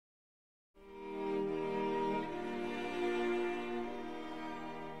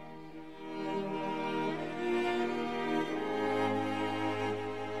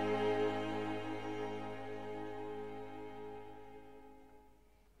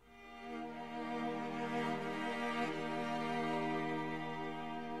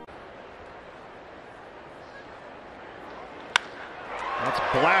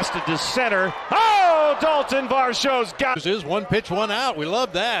blasted to center. Oh, Dalton Varsho's got it. Is 1 pitch, 1 out. We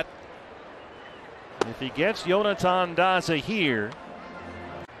love that. If he gets Jonathan Daza here.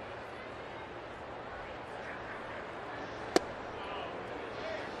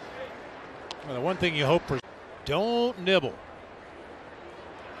 Well, the one thing you hope for, don't nibble.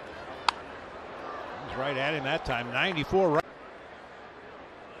 He's right at him that time. 94 right.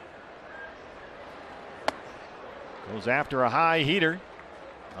 Goes after a high heater.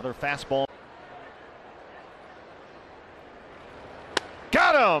 Another fastball.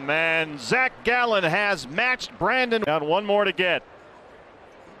 Got him, and Zac Gallen has matched Brandon. Got one more to get.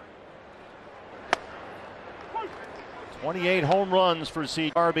 28 home runs for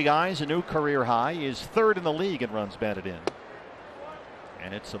C. RBIs, a new career high. He is third in the league in runs batted in.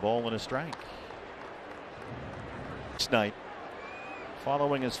 And it's a ball and a strike. Tonight,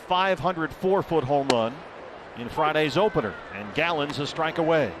 following his 504-foot home run in Friday's opener, and Gallen's a strike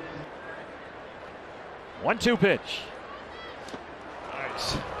away. 1-2 pitch.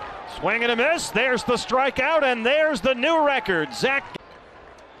 Nice. Swing and a miss. There's the strikeout, and there's the new record. Zac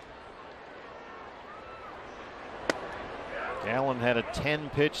Gallen had a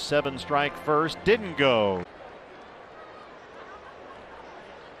 10-pitch, 7-strike first. Didn't go.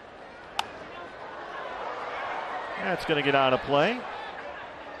 That's going to get out of play.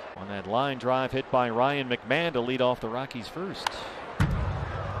 On that line drive hit by Ryan McMahon to lead off the Rockies first.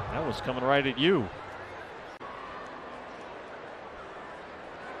 That was coming right at you.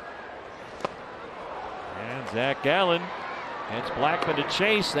 And Zac Gallen gets Blackman to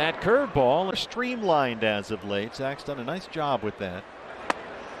chase that curveball. Streamlined as of late. Zach's done a nice job with that.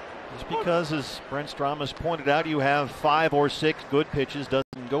 Just because, as Brent Strom has pointed out, you have 5 or 6 good pitches,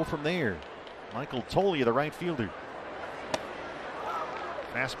 doesn't go from there. Michael Toglia, the right fielder.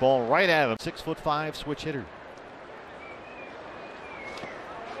 Fastball right at him. 6'5" switch hitter.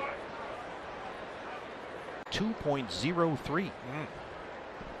 .03.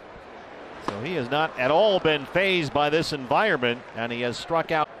 So he has not at all been fazed by this environment, and he has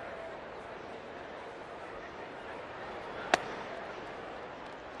struck out.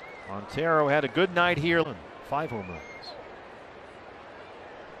 Montero had a good night here. 5 home runs.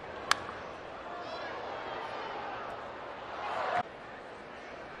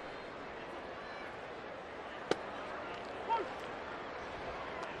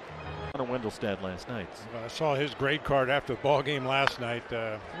 Wendelstedt last night. Well, I saw his grade card after the ball game last night.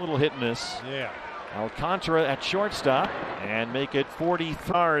 A little hit and miss. Yeah. Alcantara at shortstop, and make it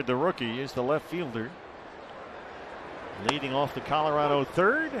 43rd. The rookie is the left fielder. Leading off the Colorado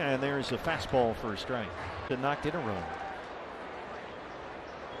third, and there's a fastball for a strike. Knocked in a run.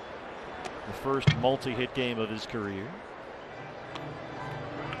 The first multi-hit game of his career.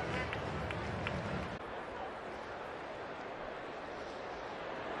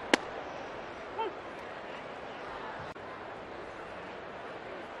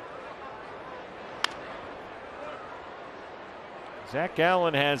 Zac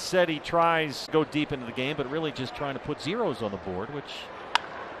Gallen has said he tries to go deep into the game, but really just trying to put zeros on the board, which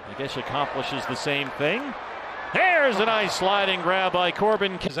I guess accomplishes the same thing. There's a nice sliding grab by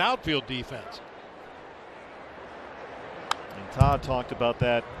Corbin. His outfield defense. And Todd talked about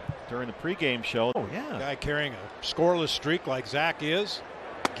that during the pregame show. Oh, yeah. Guy carrying a scoreless streak like Zach is.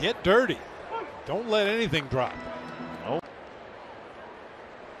 Get dirty. Don't let anything drop. Oh.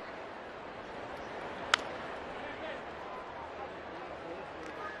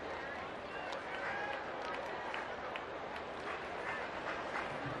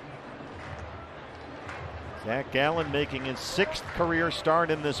 Zac Gallen making his 6th career start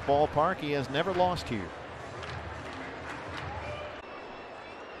in this ballpark. He has never lost here.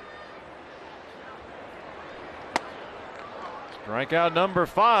 Strikeout number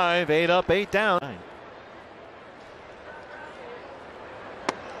 5, 8 up, 8 down.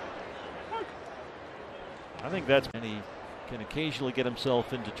 I think that's, and he can occasionally get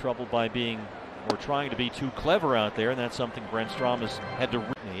himself into trouble by being or trying to be too clever out there, and that's something Brent Strom has had to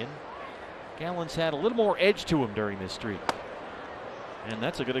rein in. Gallen's had a little more edge to him during this streak. And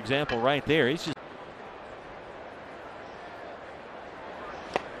that's a good example right there. He's just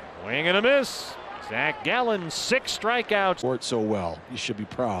swing and a miss. Zac Gallen, 6 strikeouts. Sport so well. He should be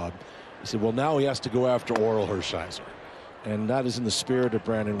proud. He said, well, now he has to go after Oral Hershiser. And that is in the spirit of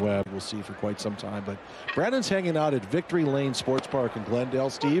Brandon Webb. We'll see for quite some time. But Brandon's hanging out at Victory Lane Sports Park in Glendale,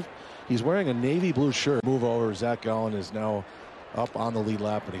 Steve. He's wearing a navy blue shirt. Move over. Zac Gallen is now up on the lead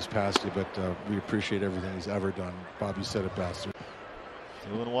lap, and he's past you, but we appreciate everything he's ever done. Bob, you said it best.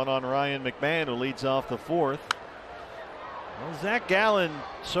 2-1 on Ryan McMahon, who leads off the 4th. Well, Zac Gallen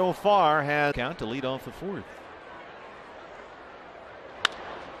so far has count to lead off the 4th.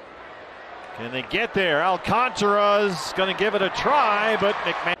 Can they get there? Alcantara's going to give it a try, but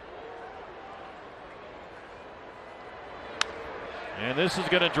McMahon. And this is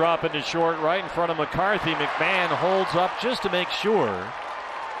going to drop into short right in front of McCarthy. McMahon holds up just to make sure.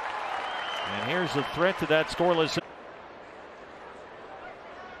 And here's the threat to that scoreless.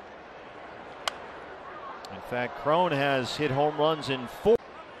 In fact, Crone has hit home runs in 4.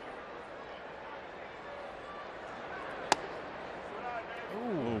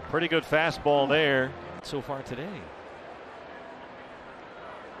 Ooh, pretty good fastball there so far today.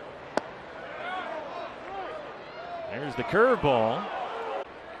 There's the curveball.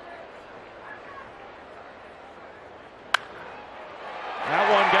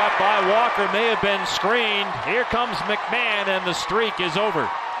 That one got by Walker, may have been screened. Here comes McMahon, and the streak is over.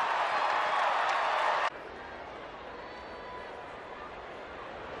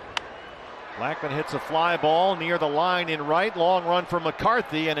 Blackman hits a fly ball near the line in right. Long run for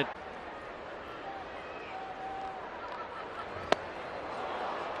McCarthy, and it.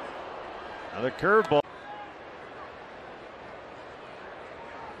 Another curveball.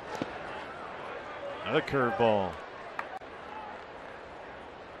 Another curveball.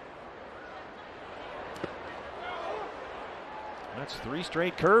 That's 3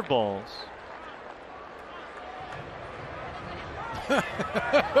 straight curveballs.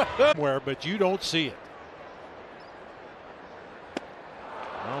 But you don't see it.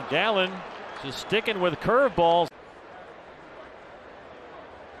 Well, Gallen just sticking with curveballs.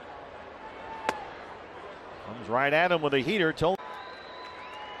 Comes right at him with a heater.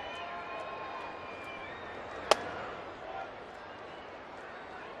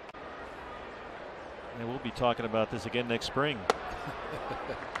 And we'll be talking about this again next spring.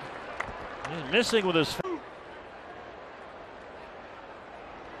 He's missing with his.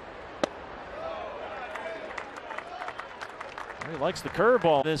 He likes the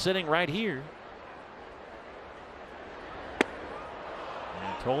curveball. This inning right here.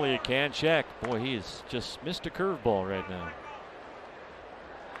 And Tolia can check. Boy, he has just missed a curveball right now.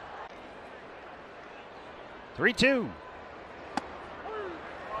 3-2.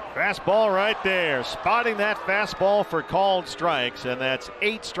 Fastball right there. Spotting that fastball for called strikes, and that's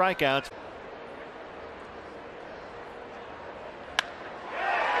 8 strikeouts.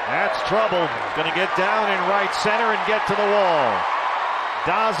 That's trouble. Going to get down in right center and get to the wall.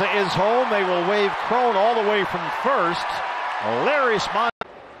 Daza is home. They will wave Crone all the way from first. Larry Smont.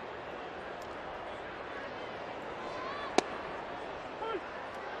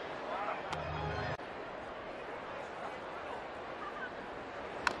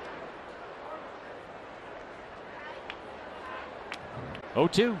 Oh,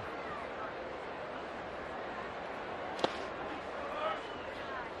 2.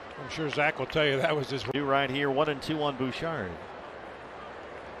 I'm sure Zach will tell you that was his. Right here, 1-2 on Bouchard.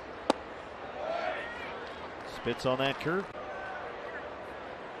 Spits on that curve.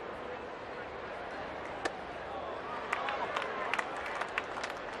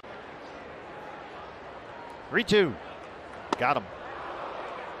 Three-two. Got him.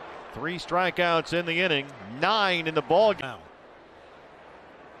 3 strikeouts in the inning. 9 in the ball game.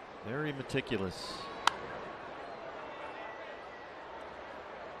 Very meticulous.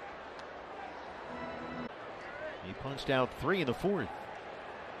 He punched out 3 in the 4th.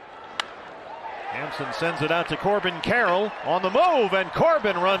 Hampson sends it out to Corbin Carroll on the move, and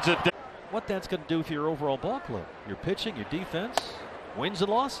Corbin runs it down. What that's going to do for your overall ball club, your pitching, your defense, wins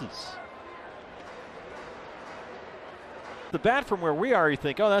and losses. The bat from where we are, you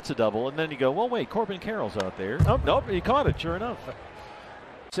think, oh, that's a double, and then you go, well, wait, Corbin Carroll's out there. Oh, nope, he caught it, sure enough.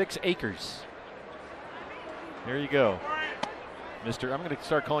 6 acres. There you go. I'm going to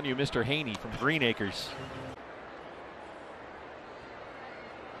start calling you Mr. Haney from Green Acres.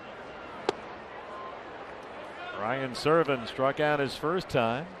 Ryan Serven struck out his first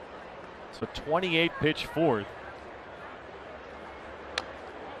time. So 28 pitch 4th.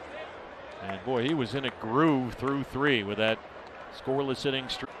 And boy, he was in a groove through 3 with that scoreless inning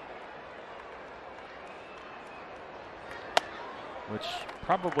streak. Which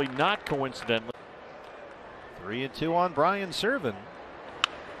probably not coincidentally. 3-2 on Brian Serven.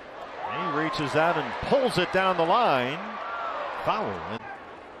 He reaches out and pulls it down the line. Foul.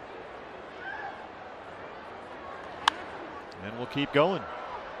 And we'll keep going.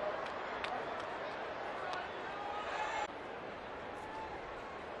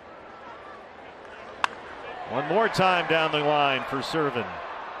 One more time down the line for Serven.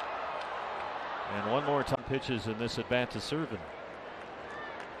 And one more time pitches in this at bat to Serven.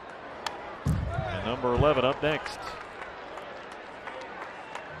 And number 11 up next.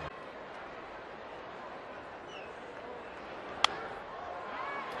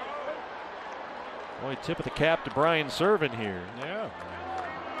 Boy, tip of the cap to Brian Servant here. Yeah.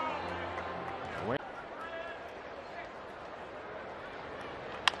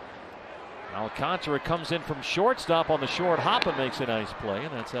 Alcantara comes in from shortstop on the short hop and makes a nice play,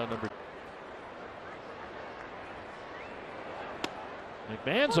 and that's out number.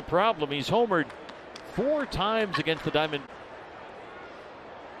 McMahon's a problem. He's homered 4 times against the Diamond.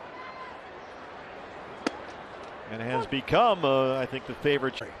 And has become, I think, the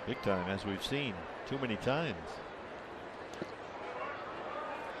favorite big time, as we've seen too many times.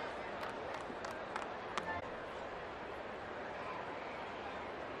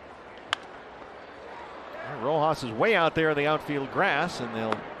 Rojas is way out there in the outfield grass, and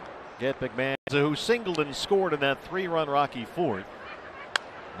they'll get McMahon, who singled and scored in that 3-run Rocky fourth.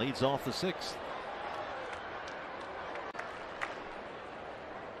 Leads off the 6th.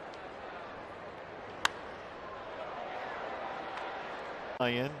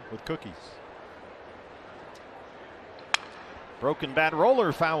 In with cookies. Broken bat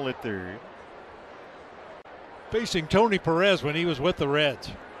roller, foul at third. Facing Tony Perez when he was with the Reds.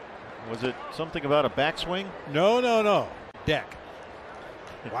 Was it something about a backswing? No. Deck.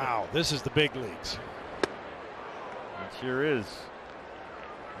 Wow, this is the big leagues. It sure is.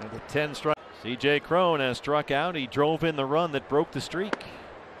 And the 10 strike. C.J. Cron has struck out. He drove in the run that broke the streak.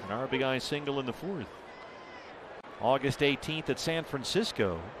 An RBI single in the 4th. August 18th at San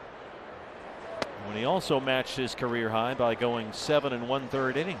Francisco, when he also matched his career high by going 7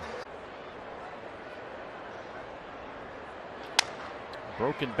 1/3 innings.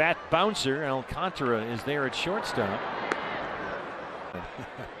 Broken bat bouncer. Alcantara is there at shortstop.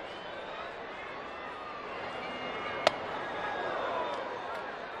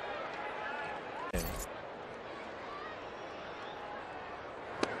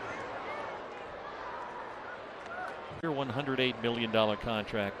 $108 million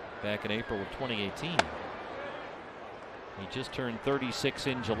contract back in April of 2018. He just turned 36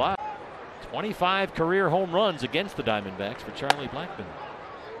 in July. 25 career home runs against the Diamondbacks for Charlie Blackmon.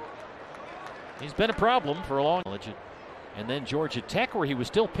 He's been a problem for a long time. And then Georgia Tech, where he was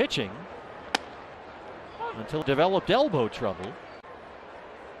still pitching until developed elbow trouble.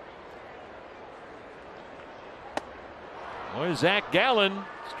 Boy, Zac Gallen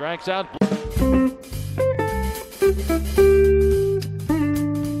strikes out.